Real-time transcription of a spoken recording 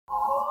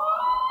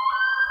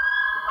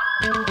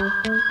Hey,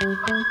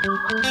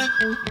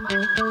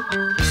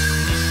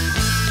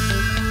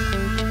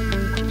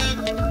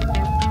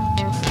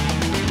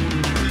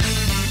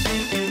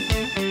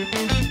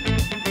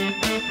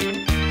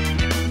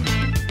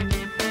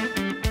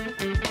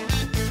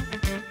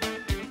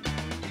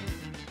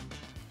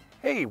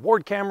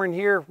 Ward Cameron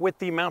here with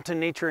the Mountain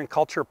Nature and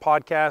Culture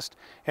podcast,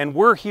 and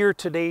we're here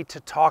today to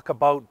talk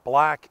about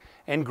black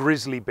and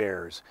grizzly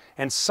bears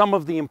and some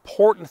of the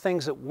important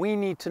things that we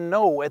need to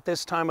know at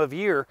this time of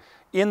year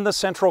in the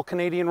central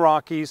Canadian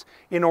Rockies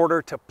in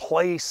order to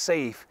play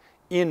safe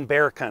in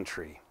bear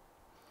country.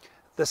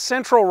 The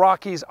central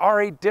Rockies are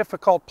a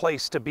difficult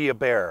place to be a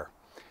bear.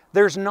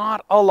 There's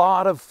not a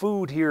lot of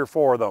food here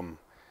for them.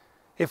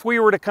 If we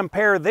were to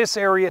compare this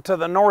area to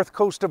the north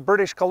coast of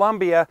British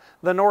Columbia,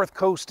 the north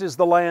coast is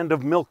the land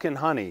of milk and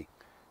honey.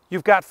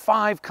 You've got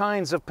 5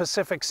 kinds of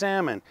Pacific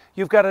salmon.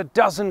 You've got a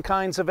dozen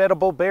kinds of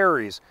edible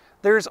berries.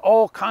 There's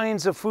all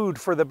kinds of food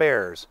for the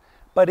bears.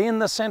 But in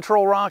the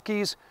central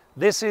Rockies,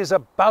 this is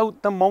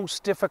about the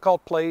most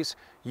difficult place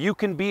you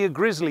can be a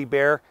grizzly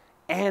bear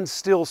and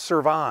still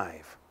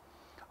survive.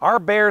 Our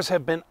bears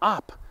have been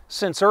up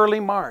since early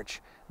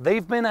March.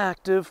 They've been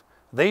active,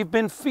 they've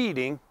been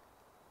feeding,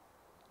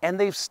 and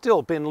they've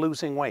still been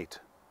losing weight.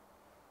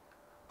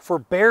 For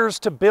bears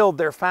to build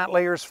their fat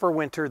layers for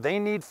winter, they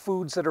need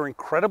foods that are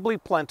incredibly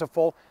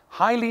plentiful,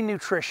 highly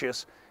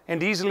nutritious,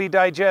 and easily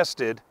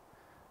digested,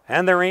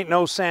 and there ain't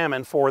no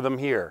salmon for them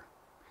here.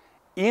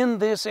 In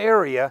this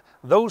area,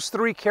 those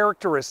 3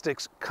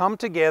 characteristics come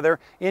together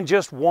in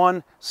just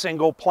one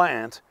single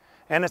plant,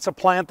 and it's a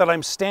plant that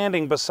I'm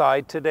standing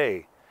beside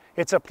today.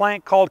 It's a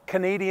plant called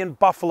Canadian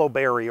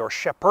Buffaloberry, or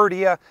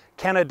Hyperphagia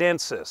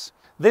canadensis.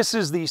 This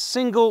is the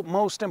single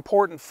most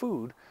important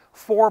food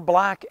for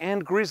black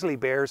and grizzly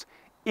bears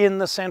in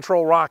the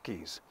central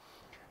Rockies.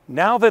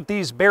 Now that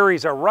these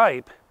berries are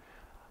ripe,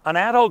 an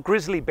adult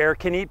grizzly bear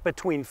can eat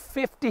between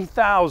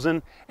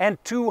 50,000 and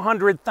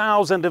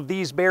 200,000 of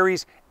these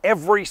berries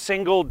every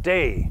single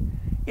day.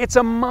 It's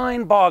a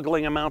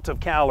mind-boggling amount of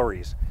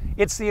calories.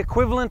 It's the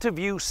equivalent of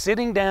you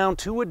sitting down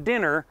to a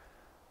dinner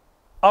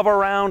of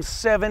around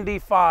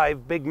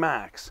 75 Big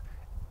Macs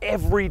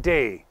every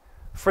day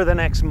for the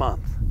next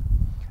month.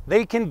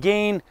 They can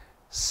gain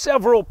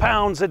several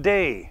pounds a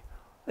day.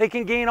 They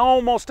can gain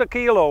almost a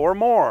kilo or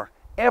more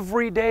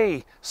every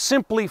day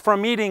simply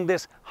from eating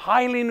this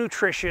highly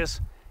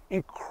nutritious,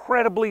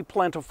 incredibly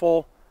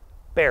plentiful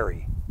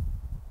berry.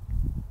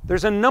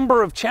 There's a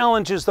number of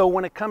challenges though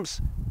when it comes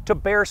to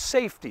bear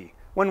safety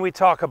when we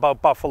talk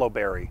about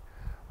buffaloberry.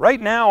 Right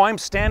now I'm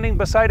standing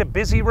beside a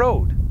busy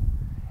road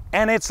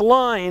and it's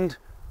lined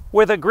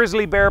with a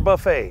grizzly bear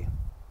buffet.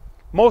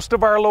 Most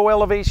of our low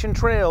elevation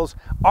trails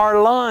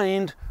are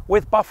lined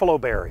with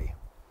buffaloberry.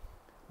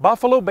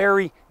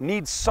 Buffaloberry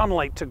needs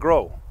sunlight to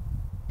grow.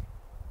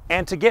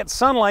 And to get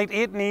sunlight,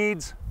 it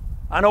needs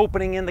an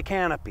opening in the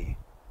canopy.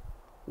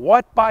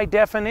 What by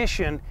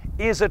definition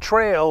is a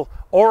trail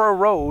or a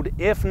road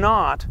if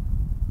not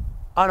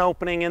an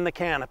opening in the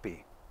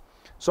canopy?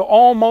 So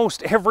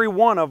almost every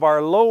one of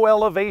our low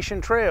elevation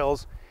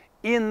trails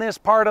in this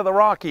part of the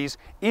Rockies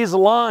is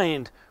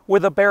lined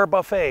with a bear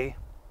buffet.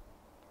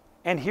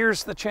 And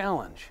here's the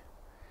challenge.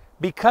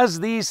 Because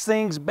these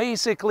things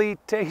basically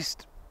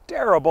taste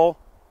terrible,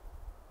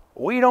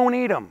 we don't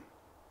eat them.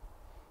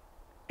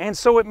 And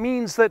so it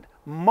means that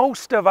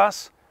most of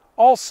us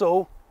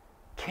also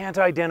can't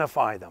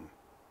identify them.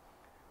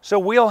 So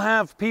we'll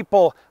have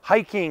people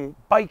hiking,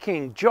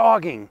 biking,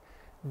 jogging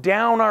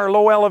down our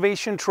low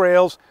elevation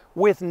trails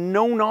with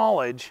no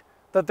knowledge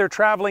that they're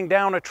traveling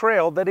down a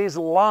trail that is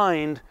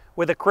lined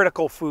with a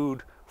critical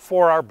food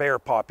for our bear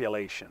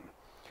population.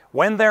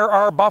 When there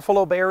are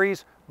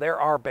buffaloberries, there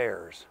are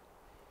bears.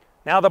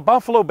 Now the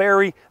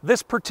buffaloberry,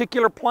 this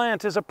particular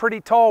plant is a pretty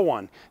tall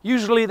one.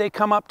 Usually they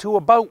come up to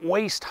about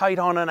waist height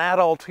on an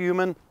adult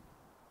human.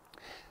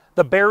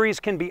 The berries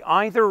can be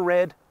either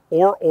red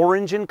or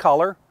orange in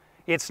color.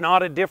 It's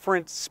not a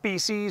different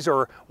species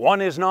or one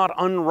is not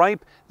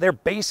unripe. They're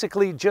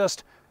basically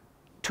just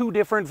 2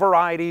 different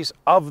varieties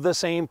of the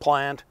same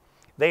plant.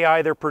 They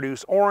either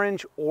produce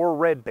orange or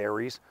red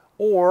berries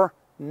or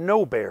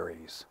no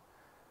berries.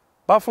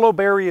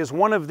 Buffaloberry is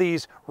one of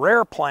these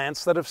rare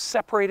plants that have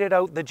separated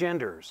out the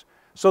genders.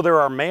 So there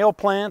are male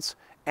plants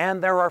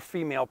and there are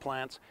female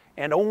plants,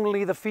 and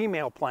only the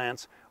female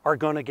plants are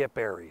going to get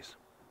berries.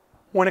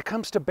 When it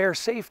comes to bear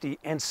safety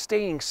and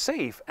staying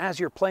safe as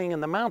you're playing in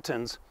the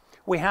mountains,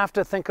 we have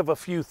to think of a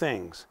few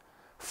things.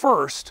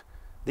 First,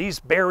 these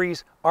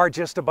berries are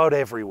just about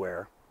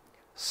everywhere.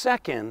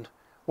 Second,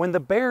 when the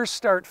bears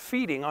start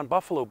feeding on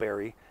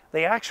buffaloberry,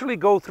 they actually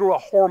go through a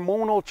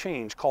hormonal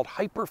change called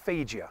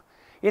hyperphagia.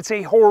 It's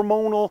a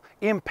hormonal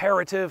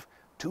imperative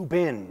to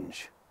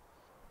binge.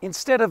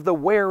 Instead of the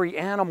wary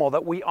animal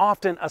that we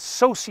often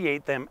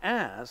associate them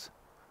as,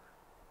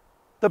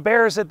 the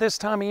bears at this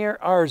time of year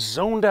are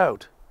zoned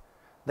out.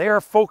 They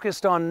are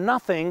focused on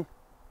nothing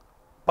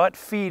but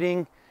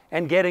feeding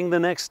and getting the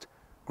next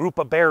group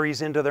of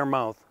berries into their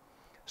mouth.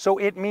 So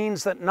it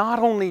means that not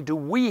only do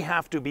we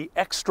have to be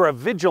extra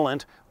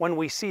vigilant when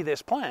we see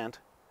this plant,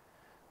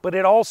 but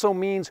it also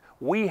means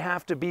we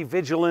have to be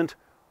vigilant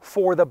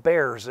for the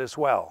bears as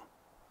well.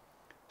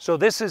 So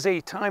this is a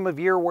time of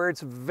year where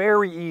it's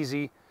very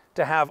easy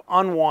to have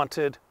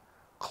unwanted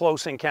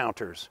close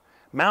encounters.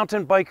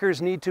 Mountain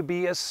bikers need to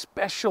be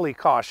especially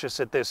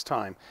cautious at this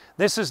time.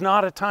 This is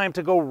not a time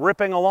to go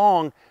ripping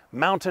along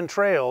mountain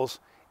trails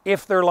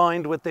if they're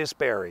lined with this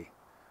berry.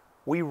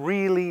 We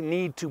really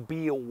need to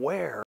be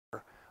aware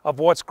of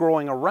what's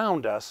growing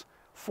around us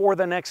for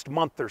the next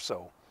month or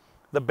so.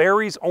 The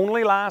berries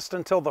only last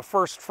until the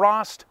first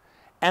frost,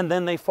 and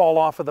then they fall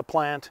off of the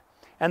plant,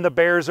 and the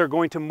bears are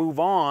going to move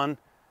on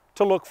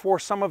to look for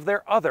some of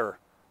their other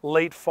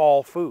late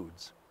fall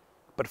foods.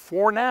 But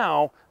for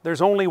now,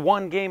 there's only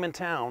one game in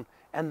town,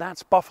 and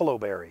that's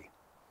buffaloberry.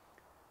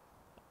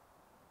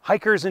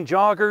 Hikers and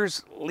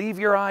joggers, leave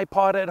your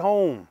iPod at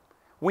home.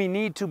 We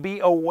need to be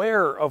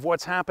aware of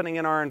what's happening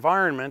in our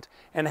environment,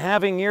 and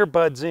having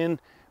earbuds in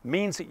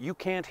means that you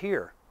can't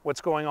hear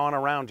what's going on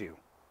around you.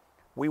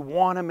 We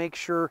want to make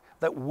sure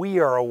that we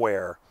are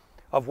aware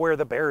of where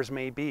the bears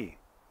may be.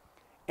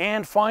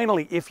 And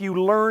finally, if you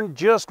learn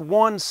just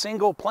one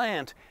single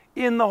plant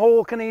in the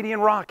whole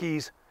Canadian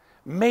Rockies,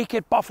 make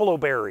it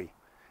buffaloberry.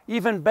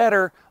 Even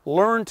better,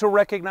 learn to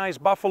recognize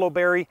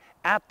buffaloberry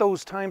at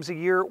those times of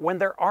year when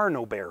there are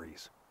no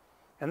berries.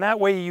 And that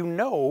way you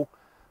know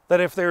that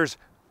if there's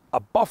a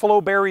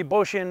buffaloberry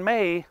bush in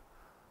May,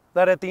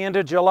 that at the end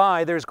of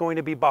July there's going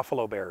to be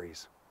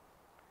buffaloberries.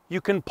 You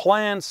can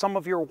plan some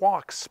of your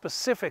walks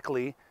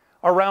specifically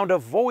around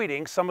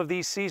avoiding some of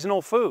these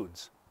seasonal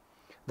foods.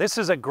 This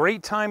is a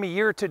great time of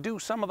year to do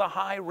some of the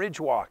high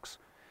ridge walks,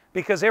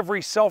 because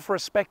every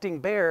self-respecting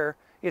bear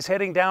is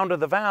heading down to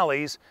the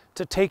valleys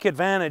to take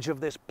advantage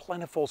of this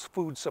plentiful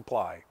food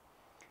supply.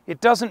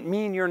 It doesn't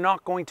mean you're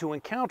not going to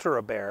encounter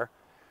a bear,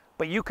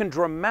 but you can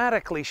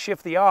dramatically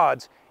shift the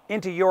odds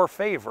into your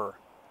favor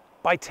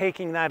by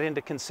taking that into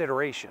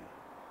consideration.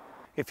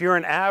 If you're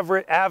an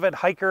avid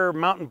hiker,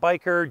 mountain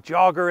biker,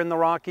 jogger in the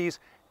Rockies,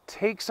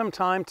 take some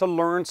time to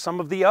learn some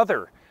of the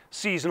other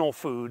seasonal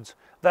foods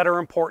that are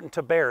important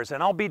to bears.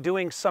 And I'll be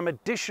doing some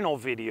additional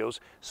videos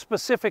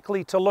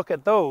specifically to look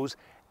at those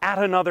at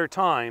another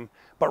time.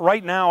 But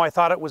right now I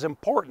thought it was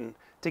important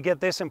to get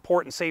this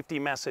important safety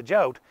message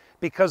out,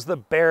 because the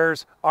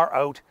bears are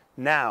out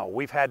now.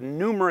 We've had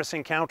numerous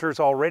encounters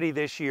already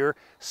this year,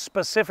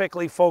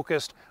 specifically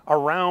focused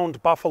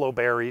around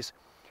buffaloberries.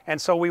 And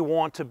so we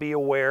want to be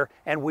aware,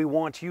 and we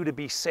want you to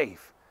be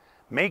safe.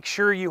 Make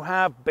sure you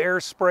have bear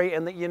spray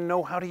and that you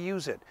know how to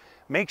use it.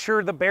 Make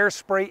sure the bear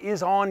spray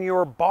is on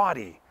your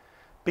body,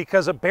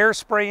 because a bear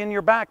spray in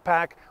your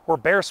backpack or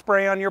bear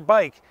spray on your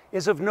bike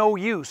is of no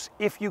use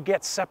if you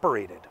get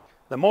separated.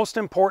 The most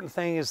important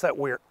thing is that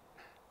we're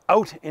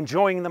out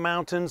enjoying the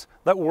mountains,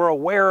 that we're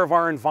aware of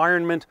our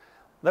environment,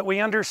 that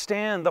we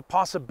understand the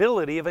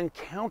possibility of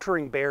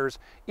encountering bears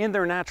in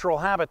their natural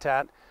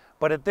habitat.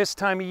 But at this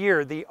time of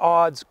year, the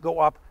odds go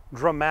up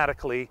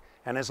dramatically.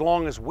 And as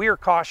long as we're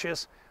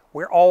cautious,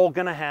 we're all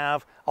going to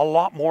have a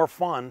lot more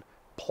fun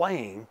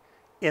playing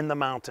in the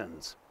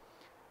mountains.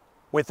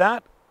 With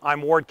that,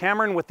 I'm Ward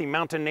Cameron with the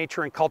Mountain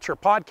Nature and Culture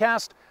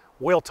Podcast.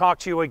 We'll talk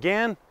to you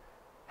again.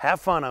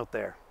 Have fun out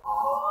there.